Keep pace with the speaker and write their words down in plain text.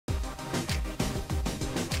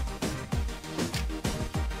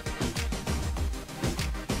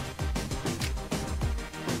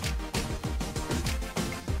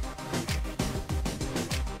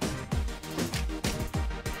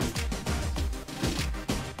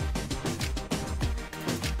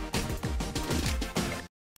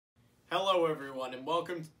Hello everyone and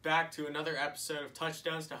welcome back to another episode of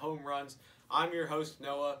Touchdowns to Home Runs. I'm your host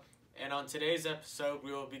Noah, and on today's episode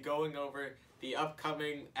we will be going over the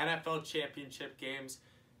upcoming NFL Championship games.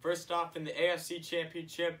 First off, in the AFC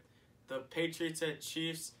Championship, the Patriots at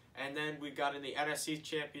Chiefs, and then we got in the NFC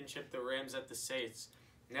Championship, the Rams at the Saints.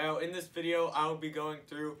 Now in this video I will be going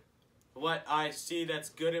through what I see that's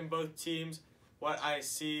good in both teams, what I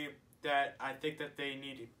see that I think that they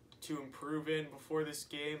need to improve in before this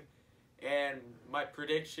game, and my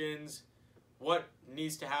predictions, what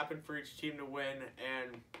needs to happen for each team to win,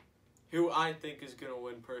 and who I think is going to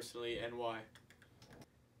win personally and why.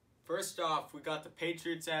 First off, we got the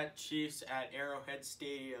Patriots at Chiefs at Arrowhead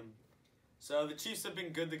Stadium. So the Chiefs have been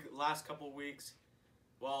good the last couple weeks.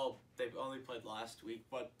 Well, they've only played last week,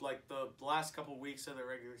 but like the last couple weeks of the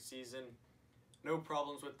regular season, no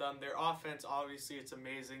problems with them. Their offense, obviously, it's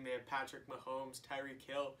amazing. They have Patrick Mahomes, Tyreek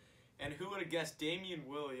Hill, and who would have guessed Damian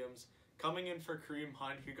Williams coming in for Kareem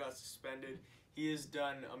Hunt, who got suspended. He has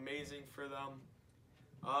done amazing for them.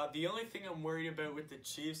 The only thing I'm worried about with the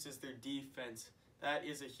Chiefs is their defense. That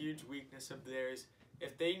is a huge weakness of theirs.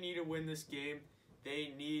 If they need to win this game,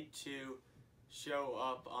 they need to show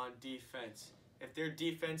up on defense. If their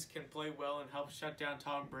defense can play well and help shut down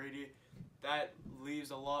Tom Brady, that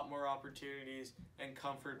leaves a lot more opportunities and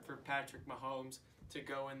comfort for Patrick Mahomes to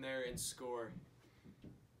go in there and score.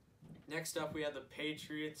 Next up, we have the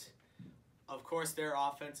Patriots. Of course, their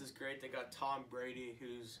offense is great. They got Tom Brady,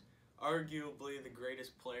 who's arguably the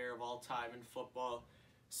greatest player of all time in football.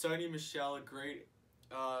 Sonny Michel, a great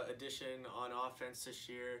addition on offense this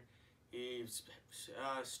year. He's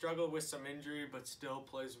struggled with some injury, but still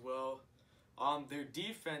plays well. Their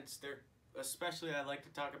defense, especially I'd like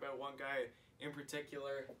to talk about one guy in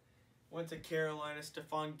particular. Went to Carolina.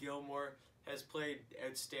 Stephon Gilmore has played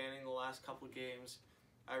outstanding the last couple games.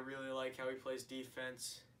 I really like how he plays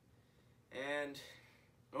defense. And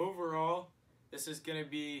overall, this is going to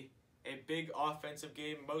be a big offensive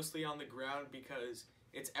game, mostly on the ground because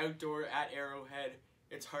it's outdoor at Arrowhead.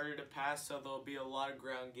 It's harder to pass, so there'll be a lot of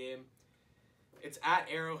ground game. It's at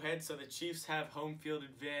Arrowhead, so the Chiefs have home field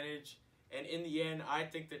advantage. And in the end, I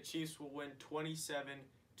think the Chiefs will win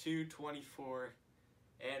 27-24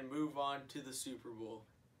 and move on to the Super Bowl.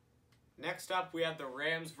 Next up, we have the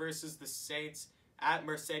Rams versus the Saints at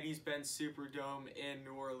Mercedes-Benz Superdome in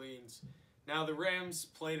New Orleans. Now, the Rams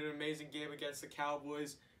played an amazing game against the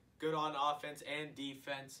Cowboys, good on offense and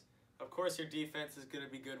defense. Of course, your defense is going to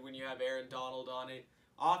be good when you have Aaron Donald on it.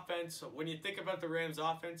 Offense, when you think about the Rams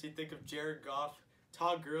offense, you think of Jared Goff,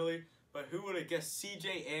 Todd Gurley, but who would have guessed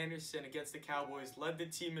C.J. Anderson against the Cowboys led the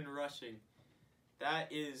team in rushing?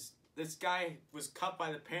 This guy was cut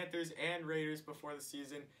by the Panthers and Raiders before the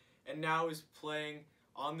season, and now is playing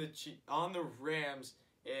on the Rams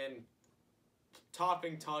and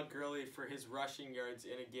topping Todd Gurley for his rushing yards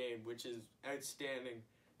in a game, which is outstanding.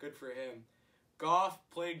 Good for him. Goff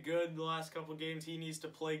played good the last couple games. He needs to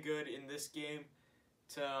play good in this game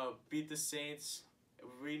to beat the Saints.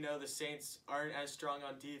 We know the Saints aren't as strong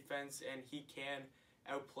on defense, and he can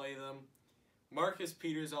outplay them. Marcus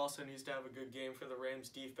Peters also needs to have a good game for the Rams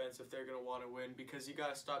defense if they're going to want to win, because you got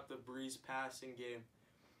to stop the Breeze passing game.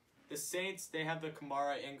 The Saints, they have the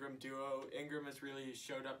Kamara-Ingram duo. Ingram has really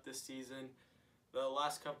showed up this season. The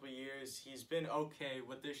last couple of years, he's been okay,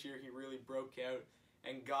 but this year he really broke out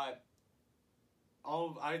and got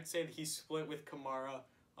I'd say that he's split with Kamara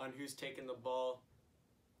on who's taking the ball.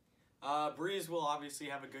 Breeze will obviously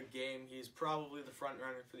have a good game. He's probably the front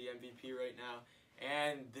runner for the MVP right now.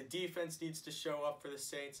 And the defense needs to show up for the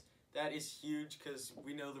Saints. That is huge because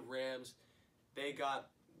we know the Rams, they got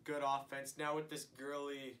good offense. Now with this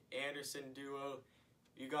Gurley-Anderson duo,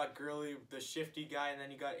 you got Gurley, the shifty guy, and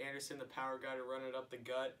then you got Anderson, the power guy, to run it up the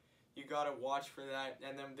gut. You got to watch for that.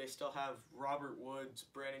 And then they still have Robert Woods,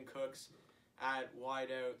 Brandon Cooks at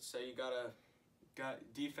wideout. So you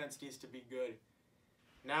defense needs to be good.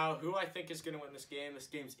 Now, who I think is going to win this game? This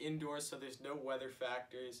game's indoors, so there's no weather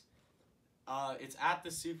factors. It's at the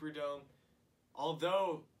Superdome.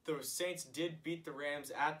 Although the Saints did beat the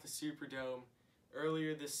Rams at the Superdome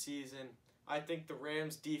earlier this season, I think the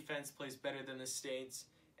Rams defense plays better than the Saints,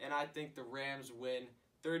 and I think the Rams win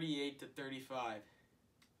 38-35.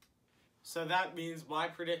 So that means my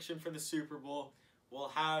prediction for the Super Bowl will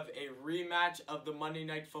have a rematch of the Monday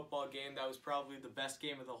Night Football game that was probably the best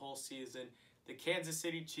game of the whole season. The Kansas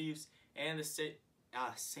City Chiefs and the St.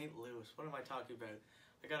 Louis. What am I talking about?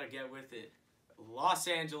 I gotta get with it. Los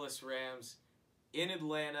Angeles Rams in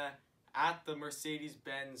Atlanta at the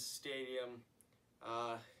Mercedes-Benz Stadium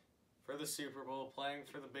for the Super Bowl, playing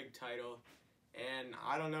for the big title. And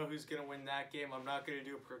I don't know who's going to win that game. I'm not going to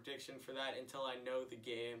do a prediction for that until I know the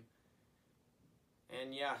game.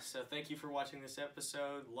 And yeah, so thank you for watching this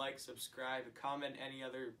episode. Like, subscribe, comment any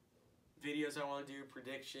other videos I want to do,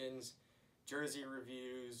 predictions, jersey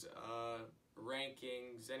reviews,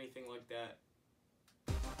 rankings, anything like that.